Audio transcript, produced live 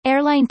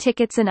airline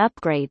tickets and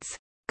upgrades.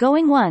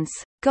 Going once,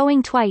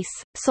 going twice,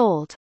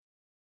 sold.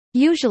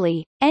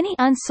 Usually, any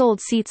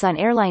unsold seats on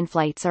airline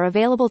flights are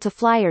available to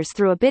flyers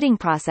through a bidding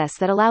process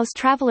that allows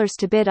travelers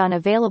to bid on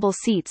available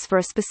seats for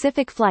a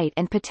specific flight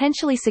and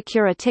potentially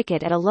secure a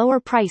ticket at a lower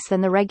price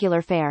than the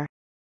regular fare.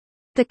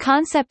 The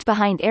concept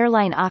behind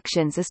airline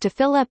auctions is to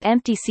fill up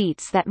empty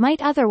seats that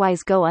might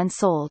otherwise go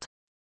unsold.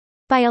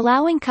 By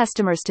allowing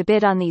customers to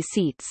bid on these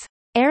seats,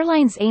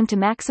 airlines aim to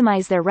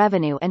maximize their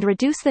revenue and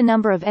reduce the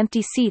number of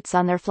empty seats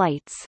on their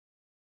flights.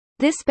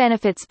 This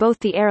benefits both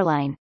the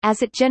airline,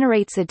 as it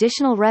generates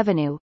additional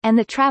revenue, and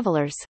the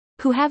travelers,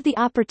 who have the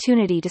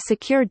opportunity to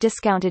secure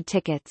discounted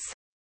tickets.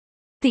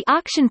 The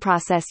auction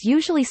process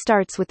usually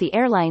starts with the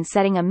airline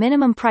setting a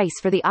minimum price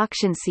for the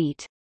auction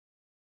seat.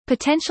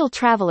 Potential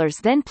travelers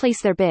then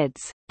place their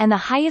bids, and the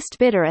highest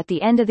bidder at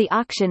the end of the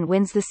auction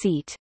wins the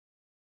seat.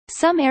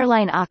 Some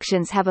airline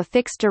auctions have a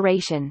fixed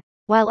duration,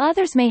 while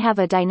others may have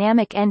a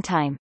dynamic end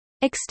time,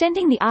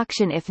 extending the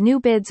auction if new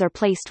bids are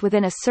placed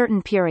within a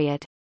certain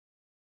period.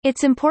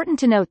 It's important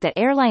to note that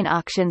airline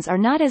auctions are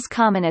not as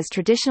common as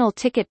traditional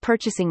ticket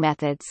purchasing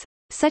methods,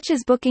 such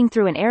as booking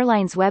through an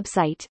airline's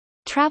website,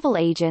 travel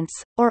agents,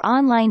 or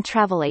online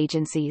travel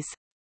agencies.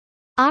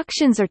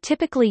 Auctions are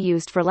typically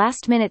used for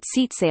last-minute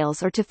seat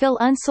sales or to fill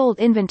unsold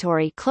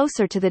inventory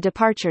closer to the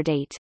departure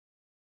date.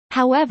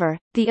 However,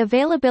 the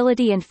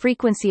availability and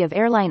frequency of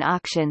airline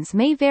auctions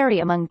may vary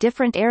among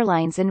different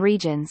airlines and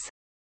regions.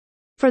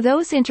 For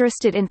those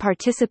interested in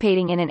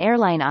participating in an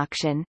airline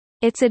auction,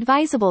 it's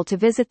advisable to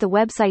visit the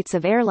websites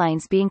of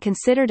airlines being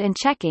considered and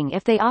checking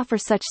if they offer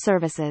such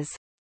services.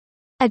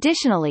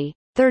 Additionally,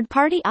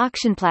 third-party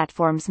auction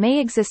platforms may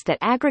exist that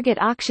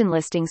aggregate auction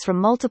listings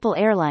from multiple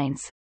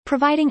airlines,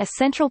 providing a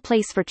central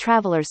place for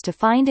travelers to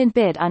find and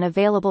bid on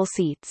available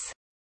seats.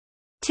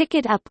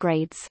 Ticket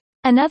upgrades.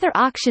 Another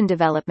auction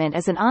development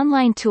is an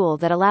online tool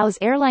that allows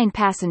airline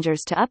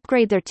passengers to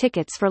upgrade their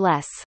tickets for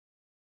less.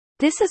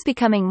 This is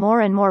becoming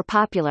more and more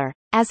popular,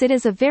 as it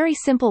is a very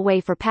simple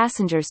way for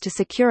passengers to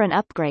secure an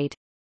upgrade.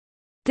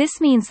 This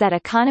means that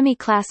economy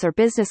class or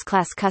business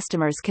class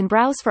customers can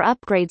browse for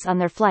upgrades on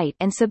their flight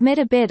and submit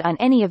a bid on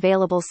any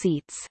available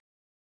seats.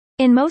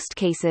 In most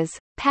cases,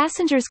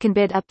 passengers can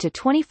bid up to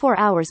 24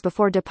 hours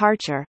before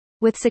departure,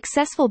 with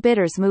successful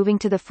bidders moving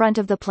to the front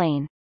of the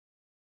plane.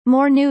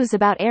 More news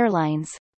about airlines.